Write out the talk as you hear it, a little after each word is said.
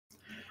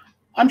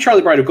I'm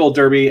Charlie Bright of Gold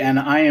Derby, and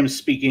I am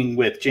speaking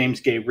with James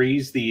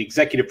Gay-Rees, the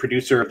executive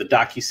producer of the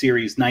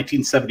docuseries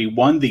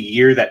 1971, The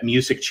Year That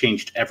Music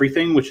Changed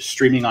Everything, which is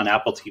streaming on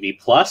Apple TV+.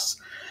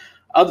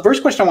 The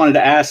first question I wanted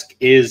to ask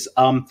is,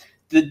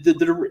 did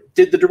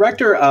the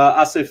director,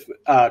 Asif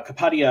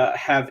Kapadia,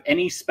 have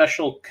any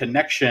special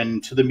connection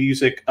to the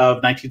music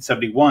of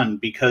 1971?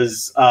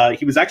 Because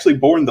he was actually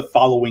born the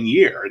following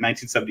year, in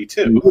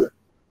 1972.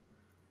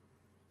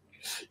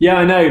 Yeah,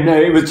 I know. No,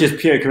 it was just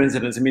pure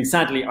coincidence. I mean,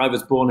 sadly, I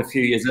was born a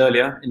few years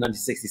earlier in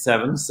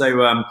 1967,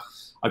 so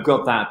I've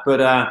got that.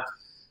 But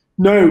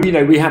no,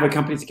 we have a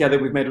company together.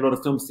 We've made a lot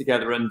of films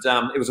together, and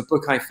it was a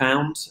book I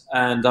found,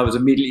 and I was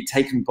immediately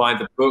taken by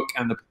the book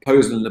and the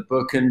proposal in the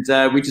book, and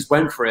we just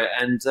went for it.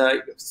 And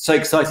it's so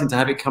exciting to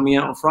have it coming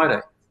out on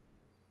Friday.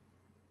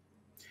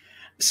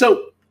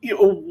 So,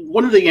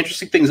 one of the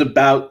interesting things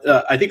about,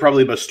 I think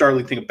probably the most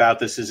startling thing about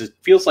this is it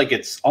feels like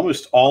it's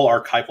almost all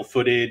archival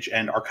footage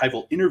and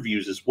archival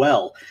interviews as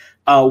well.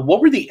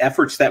 What were the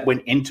efforts that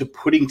went into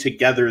putting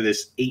together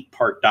this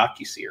 8-part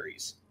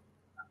docuseries?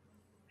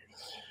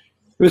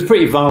 It was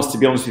pretty vast, to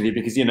be honest with you,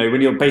 because,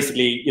 when you're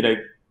basically,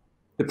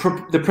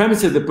 the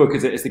premise of the book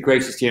is that it's the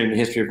greatest year in the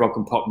history of rock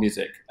and pop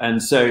music.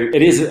 And so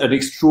it is an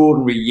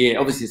extraordinary year.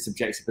 Obviously, it's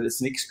subjective, but it's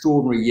an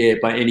extraordinary year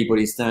by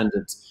anybody's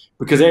standards,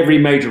 because every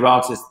major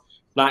artist,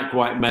 black,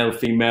 white, male,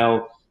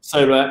 female,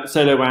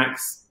 solo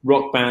acts,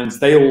 rock bands,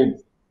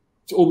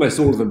 almost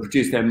all of them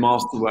produced their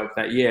masterwork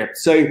that year.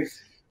 So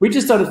we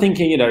just started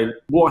thinking,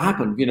 what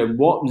happened?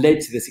 What led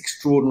to this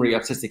extraordinary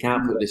artistic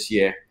output this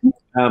year?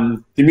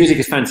 The music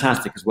is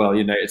fantastic as well.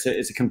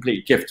 It's a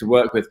complete gift to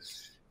work with.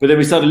 But then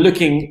we started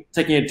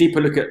taking a deeper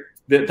look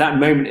at that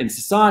moment in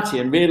society,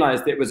 and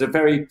realized that it was a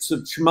very sort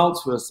of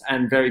tumultuous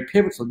and very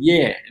pivotal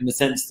year, in the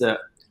sense that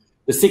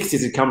the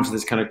 60s had come to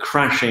this kind of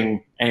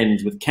crashing end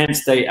with Kent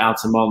State,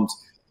 Altamont,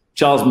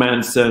 Charles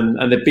Manson,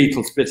 and the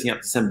Beatles splitting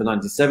up December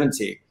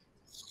 1970.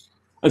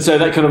 And so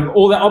that kind of,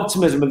 all that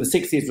optimism of the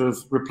 60s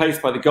was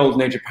replaced by the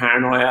golden age of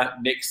paranoia,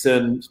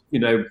 Nixon,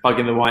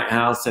 bugging the White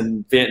House,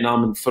 and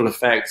Vietnam in full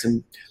effect.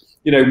 And,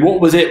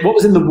 what was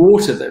in the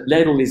water that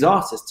led all these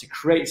artists to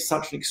create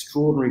such an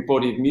extraordinary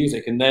body of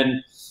music? And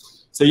then,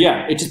 so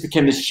yeah, it just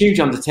became this huge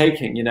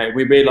undertaking.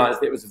 We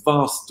realized it was a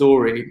vast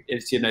story.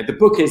 It's, the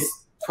book is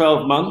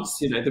 12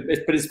 months,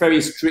 but it's very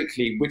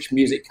strictly which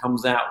music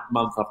comes out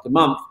month after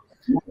month.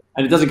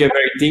 And it doesn't go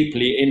very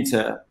deeply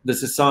into the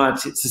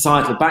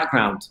societal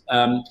background.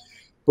 But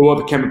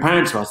what became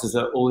apparent to us is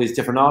that all these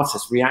different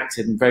artists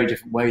reacted in very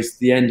different ways to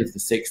the end of the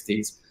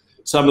 60s.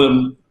 Some of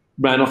them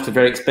ran off to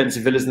very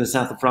expensive villas in the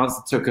south of France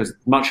that took as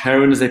much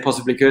heroin as they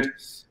possibly could.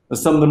 And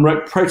some of them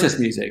wrote protest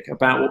music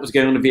about what was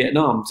going on in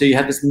Vietnam. So you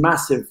had this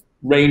massive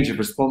range of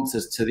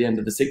responses to the end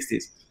of the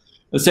 60s.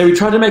 And so we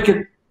tried to make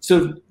a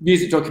sort of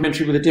music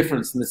documentary with a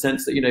difference, in the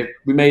sense that,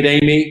 we made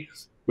Emmy,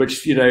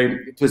 which,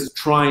 was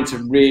trying to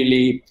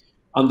really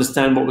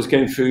understand what was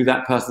going through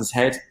that person's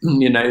head,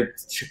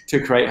 to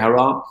create her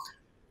art.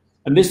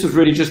 And this was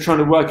really just trying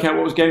to work out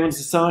what was going on in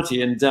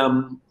society.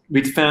 And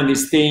we'd found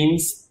these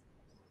themes.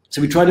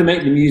 So we tried to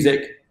make the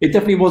music, it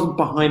definitely wasn't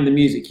behind the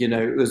music,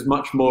 it was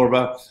much more of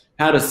a,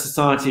 how does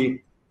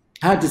society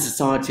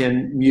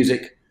and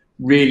music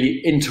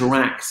really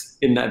interact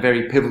in that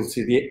very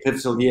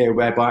pivotal year,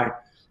 whereby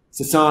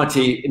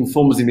society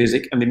informs the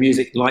music and the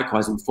music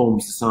likewise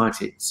informs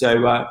society. So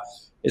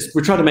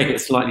we're trying to make it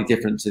slightly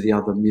different to the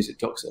other music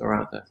docs that are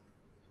out there.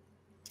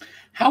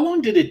 How long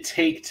did it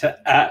take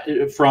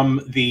from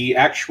the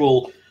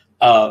actual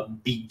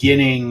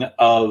beginning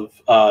of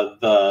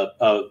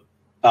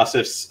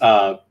Asif's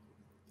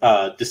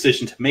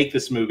decision to make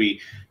this movie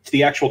to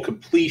the actual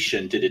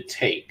completion did it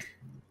take?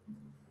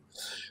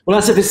 Well,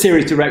 Asif is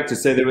series director,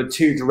 so there were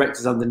 2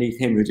 directors underneath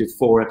him who did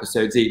 4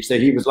 episodes each. So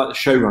he was like the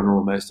showrunner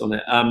almost on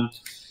it.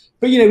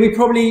 But, we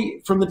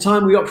probably, from the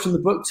time we optioned the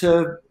book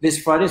to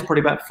this Friday, it's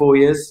probably about 4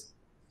 years.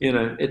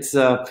 It's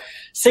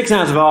 6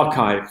 hours of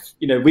archive.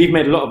 We've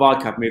made a lot of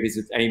archive movies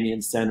with Amy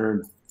and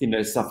Senna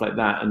and, stuff like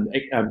that,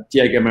 and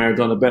Diego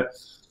Maradona. But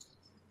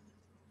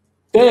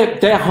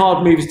they're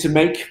hard movies to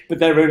make, but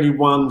they're only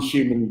one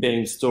human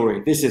being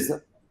story. This is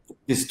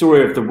the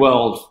story of the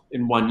world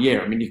in 1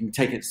 year. I mean, you can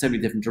take it so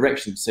many different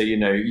directions. So,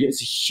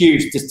 it's a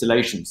huge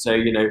distillation.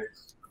 So,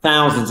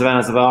 thousands of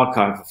hours of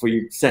archive before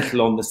you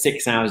settle on the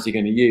 6 hours you're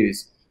going to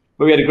use.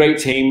 But we had a great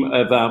team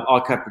of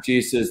archive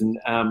producers and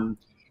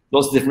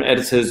lots of different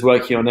editors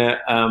working on it.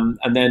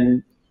 And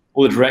then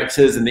all the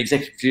directors and the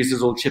executive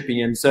producers all chipping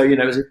in. So,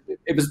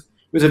 it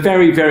was a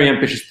very, very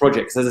ambitious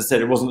project. As I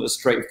said, it wasn't a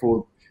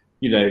straightforward,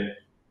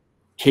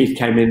 Keith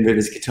came in with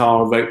his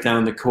guitar, wrote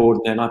down the chord,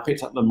 and then I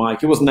picked up the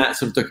mic. It wasn't that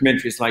sort of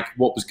documentary. It's like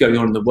what was going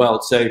on in the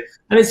world. So,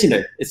 and it's,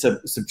 it's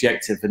a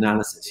subjective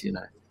analysis,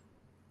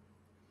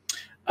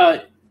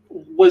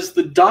 Was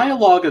the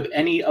dialogue of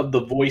any of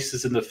the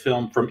voices in the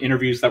film from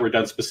interviews that were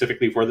done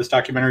specifically for this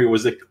documentary, or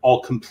was it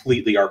all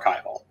completely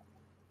archival?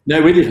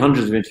 No, we did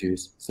hundreds of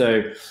interviews.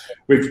 So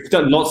we've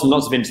done lots and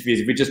lots of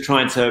interviews. We're just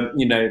trying to,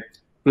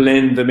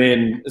 blend them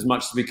in as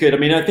much as we could. I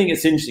mean, I think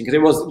it's interesting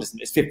because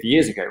it's 50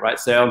 years ago, right?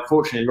 So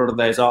unfortunately, a lot of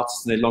those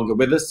artists are no longer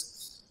with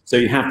us. So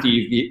you have to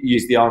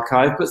use the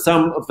archive, but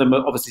some of them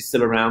are obviously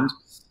still around.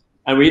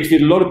 And we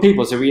interviewed a lot of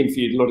people. So we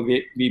interviewed a lot of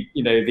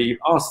the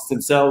artists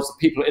themselves,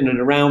 people in and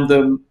around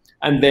them,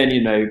 and then,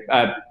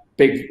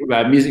 big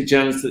music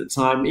journalists at the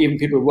time, even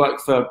people who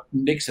worked for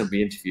Nixon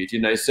we interviewed,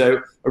 so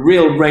a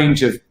real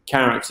range of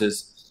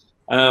characters.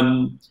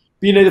 But,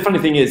 the funny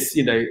thing is,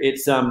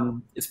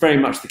 it's very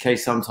much the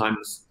case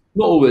sometimes,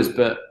 not always,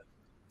 but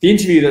the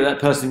interview that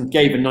person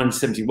gave in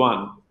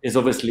 1971 is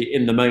obviously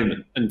in the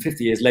moment, and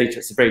 50 years later,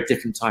 it's a very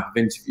different type of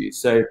interview.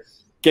 So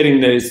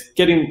getting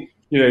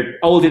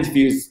old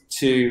interviews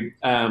to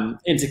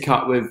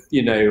intercut with,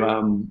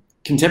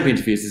 contemporary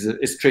interviews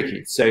is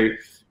tricky. So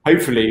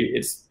hopefully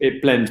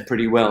it blends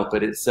pretty well,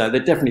 but they're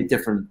definitely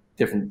different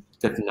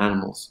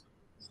animals.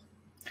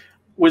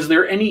 Was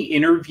there any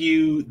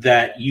interview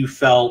that you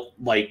felt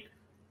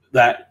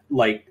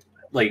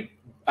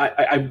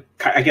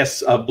I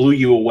guess blew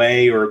you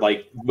away, or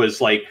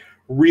was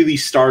really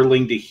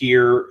startling to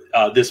hear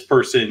this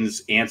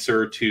person's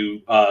answer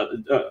to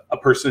a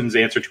person's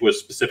answer to a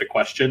specific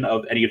question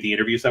of any of the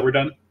interviews that were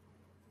done?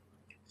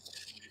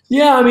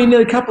 Yeah, I mean,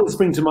 a couple that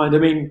spring to mind. I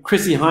mean,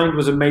 Chrissie Hynde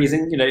was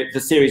amazing. The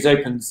series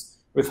opens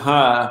with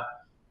her,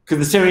 because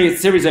the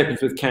series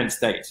opens with Kent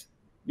State.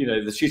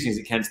 The shootings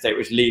at Kent State,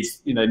 which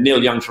leads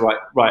Neil Young to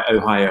write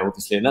Ohio,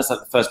 obviously, and that's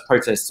the first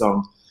protest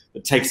song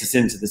that takes us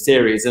into the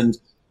series. And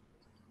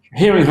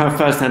hearing her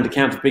first-hand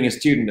account of being a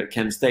student at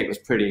Kent State was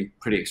pretty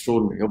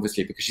extraordinary,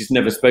 obviously, because she's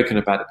never spoken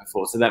about it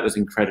before. So that was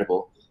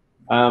incredible.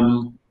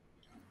 And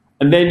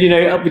then,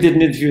 we did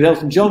an interview with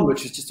Elton John,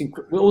 which was just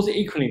also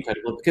equally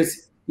incredible,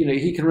 because,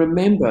 he can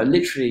remember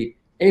literally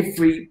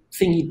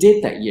everything he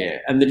did that year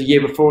and the year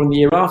before and the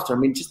year after. I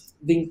mean, just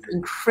the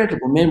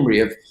incredible memory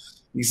of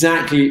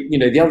exactly,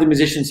 the other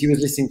musicians he was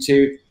listening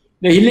to.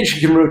 He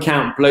literally can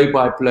recount blow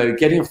by blow,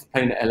 getting off the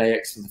plane at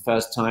LAX for the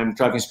first time,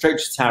 driving straight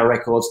to Tower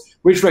Records,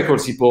 which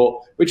records he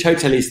bought, which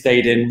hotel he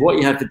stayed in, what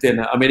he had for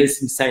dinner. I mean,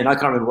 it's insane. I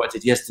can't remember what I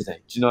did yesterday.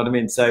 Do you know what I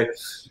mean? So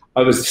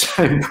I was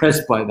so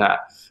impressed by that.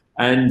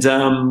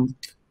 And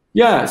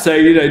yeah, so,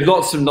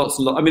 lots and lots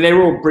and lots. I mean, they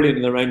were all brilliant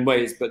in their own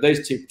ways, but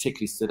those two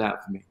particularly stood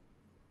out for me.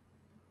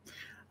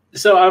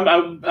 So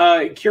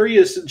I'm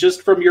curious,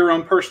 just from your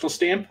own personal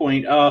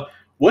standpoint,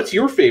 what's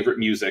your favorite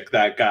music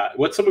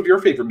what's some of your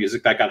favorite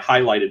music that got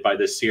highlighted by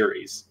this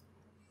series?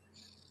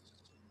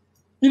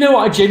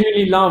 I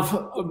genuinely love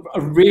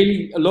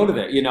a lot of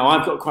it.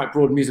 I've got quite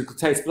broad musical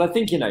taste, but I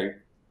think, and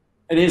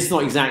it's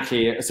not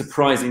exactly a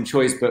surprising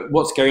choice, but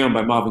What's Going On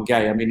by Marvin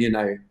Gaye, I mean,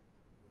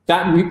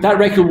 that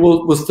record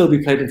will still be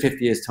played in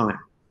 50 years' time.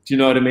 Do you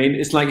know what I mean?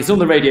 It's like it's on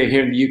the radio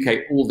here in the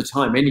UK all the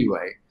time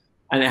anyway,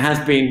 and it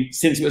has been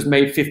since it was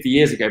made 50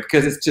 years ago,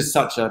 because it's just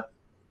such a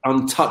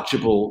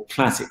untouchable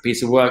classic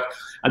piece of work.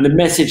 And the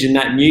message in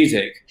that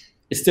music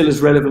is still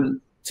as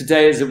relevant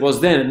today as it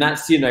was then. And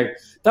that's,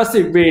 that's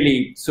the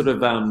really sort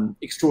of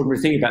extraordinary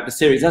thing about the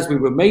series. As we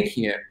were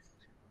making it,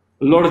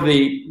 a lot of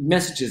the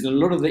messages and a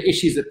lot of the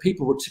issues that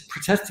people were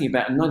protesting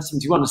about in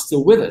 1971 are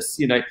still with us.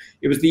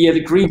 It was the year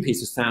that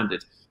Greenpeace was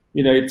founded.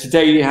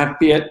 Today you have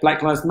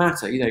Black Lives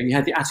Matter. You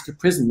had the Attica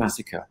Prison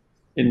massacre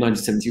in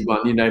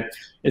 1971.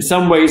 In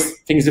some ways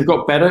things have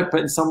got better, but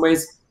in some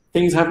ways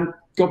things haven't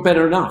got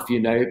better enough,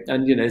 and,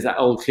 there's that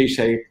old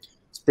cliche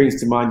springs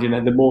to mind,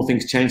 the more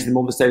things change, the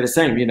more they stay the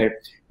same.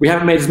 We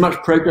haven't made as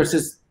much progress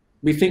as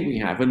we think we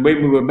have. And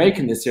when we were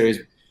making this series,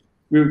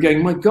 we were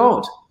going, my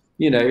God,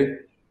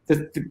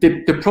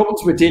 the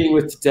problems we're dealing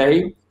with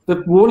today,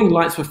 the warning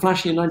lights were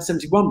flashing in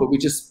 1971, but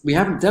we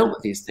haven't dealt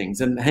with these things.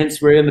 And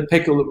hence we're in the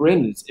pickle that we're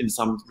in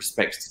some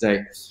respects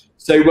today.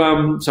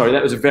 So, sorry,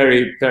 that was a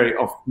very, very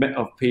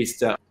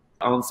off-piste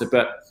answer.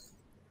 But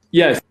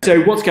yeah,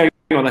 so What's Going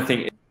On, I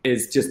think,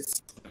 is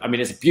just, I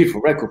mean, it's a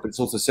beautiful record, but it's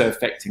also so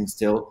affecting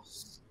still.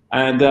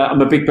 And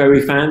I'm a big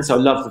Bowie fan, so I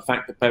love the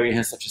fact that Bowie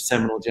has such a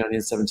seminal journey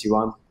in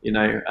 71. He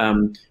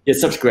had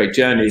such a great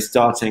journey,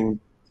 starting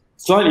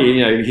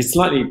slightly, he's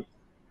slightly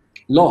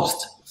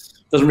lost,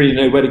 doesn't really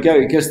know where to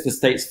go. He goes to the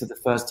States for the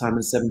first time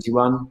in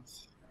 71,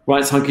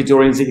 writes Hunky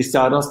Dory and Ziggy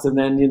Stardust, and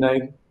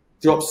then,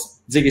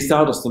 drops Ziggy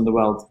Stardust on the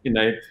world, and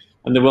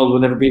the world will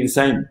never be the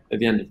same at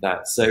the end of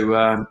that.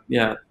 So,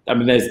 yeah, I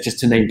mean, there's just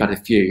to name but a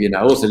few.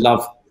 I also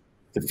love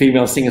the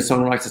female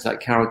singer-songwriters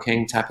like Carole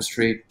King,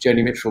 Tapestry,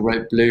 Joni Mitchell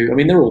wrote Blue. I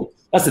mean,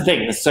 that's the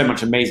thing. There's so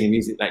much amazing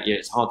music that year.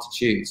 It's hard to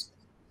choose.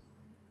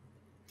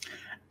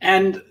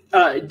 And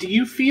do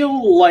you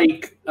feel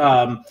like,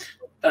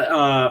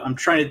 I'm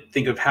trying to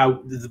think of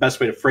how the best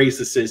way to phrase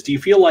this is, do you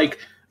feel like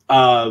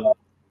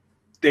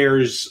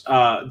there's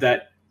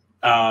that,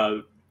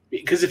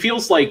 because it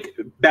feels like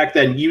back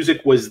then music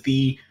was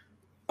the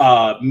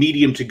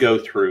medium to go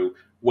through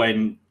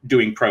when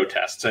doing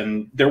protests,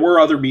 and there were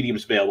other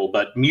mediums available,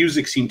 but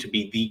music seemed to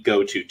be the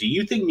go-to. Do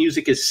you think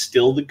music is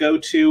still the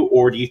go-to,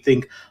 or do you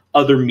think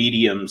other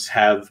mediums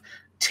have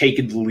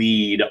taken the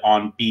lead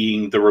on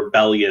being the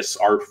rebellious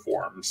art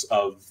forms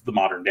of the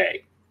modern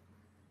day?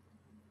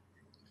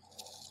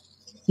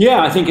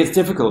 Yeah, I think it's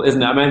difficult,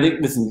 isn't it? I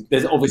mean, listen,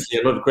 there's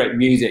obviously a lot of great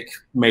music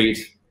made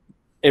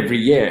every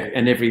year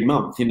and every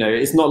month. You know,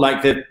 it's not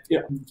like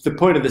the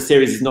point of the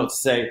series is not to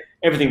say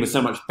everything was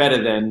so much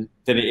better than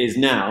it is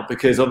now,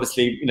 because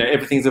obviously, you know,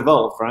 everything's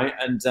evolved, right?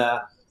 And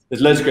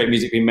there's loads of great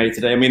music being made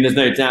today. I mean, there's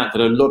no doubt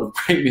that a lot of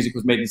great music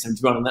was made in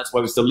 71, and that's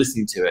why we're still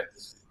listening to it.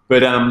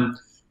 But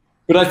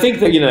I think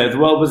that, you know, the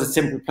world was a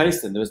simpler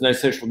place then. There was no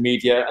social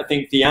media. I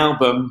think the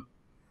album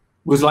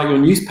was like your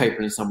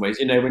newspaper in some ways.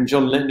 You know, when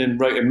John Lennon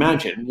wrote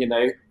Imagine, you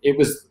know, it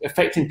was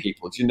affecting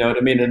people, do you know what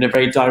I mean? In a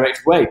very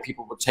direct way.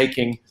 People were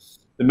taking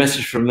the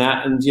message from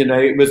that, and, you know,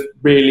 it was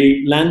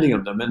really landing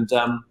on them. And,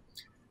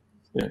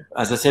 you know,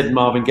 as I said,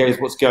 Marvin Gaye's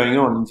What's Going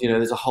On, and, you know,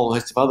 there's a whole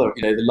host of other,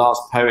 you know, The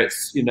Last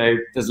Poets, you know,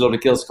 there's a lot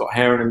of Gil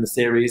Scott-Heron in the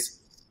series.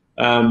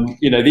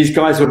 You know, these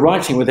guys were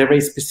writing with a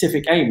very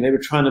specific aim. They were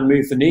trying to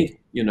move the needle,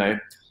 you know.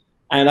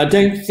 And I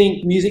don't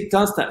think music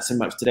does that so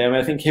much today. I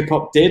mean, I think hip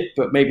hop did,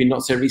 but maybe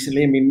not so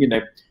recently. I mean, you know,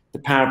 the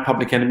power of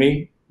Public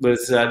Enemy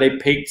was, they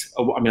peaked.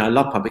 I mean, I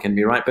love Public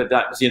Enemy, right? But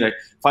that was, you know,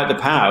 Fight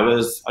the Power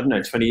was, I don't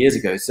know, 20 years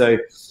ago. So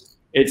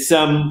it's,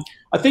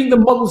 I think the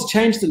model's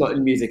changed a lot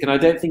in music, and I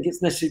don't think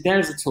it's necessarily there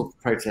as a tool for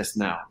protest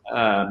now.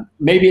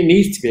 Maybe it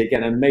needs to be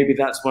again, and maybe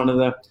that's one of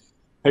the,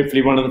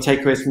 hopefully one of the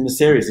takeaways from the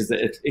series is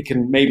that it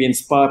can maybe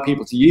inspire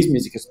people to use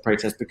music as a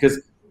protest,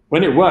 because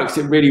when it works,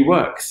 it really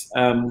works.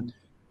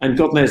 And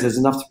God knows there's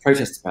enough to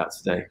protest about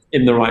today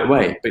in the right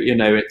way. But, you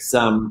know, it's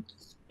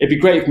it'd be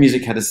great if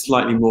music had a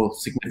slightly more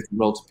significant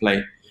role to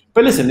play.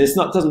 But listen, it's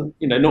not, doesn't,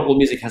 you know, not all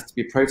music has to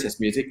be protest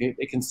music.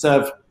 It can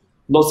serve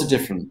lots of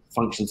different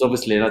functions,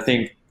 obviously. And I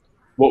think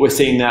what we're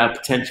seeing now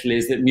potentially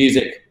is that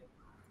music,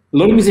 a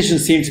lot of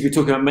musicians seem to be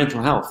talking about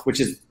mental health, which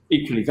is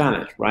equally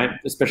valid, right?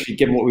 Especially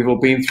given what we've all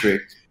been through.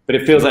 But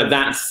it feels like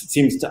that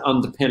seems to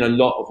underpin a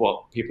lot of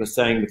what people are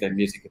saying with their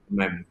music at the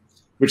moment,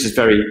 which is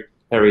very,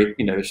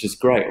 you know, which is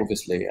great,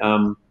 obviously.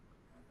 But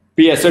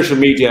yeah, social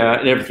media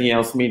and everything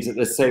else means that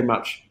there's so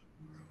much,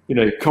 you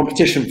know,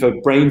 competition for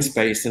brain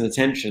space and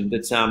attention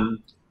that,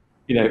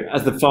 you know,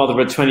 as the father of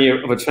a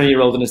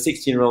 20-year-old and a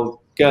 16-year-old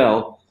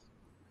girl,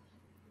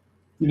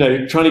 you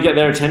know, trying to get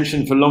their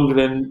attention for longer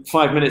than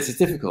 5 minutes is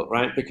difficult,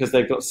 right? Because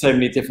they've got so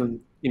many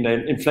different, you know,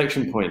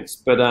 inflection points.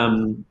 But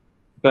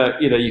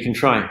you know, you can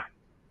try.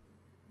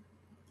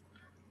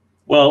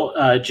 Well,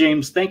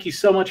 James, thank you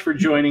so much for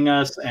joining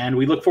us, and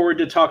we look forward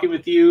to talking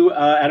with you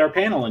at our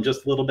panel in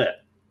just a little bit.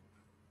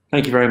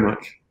 Thank you very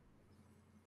much.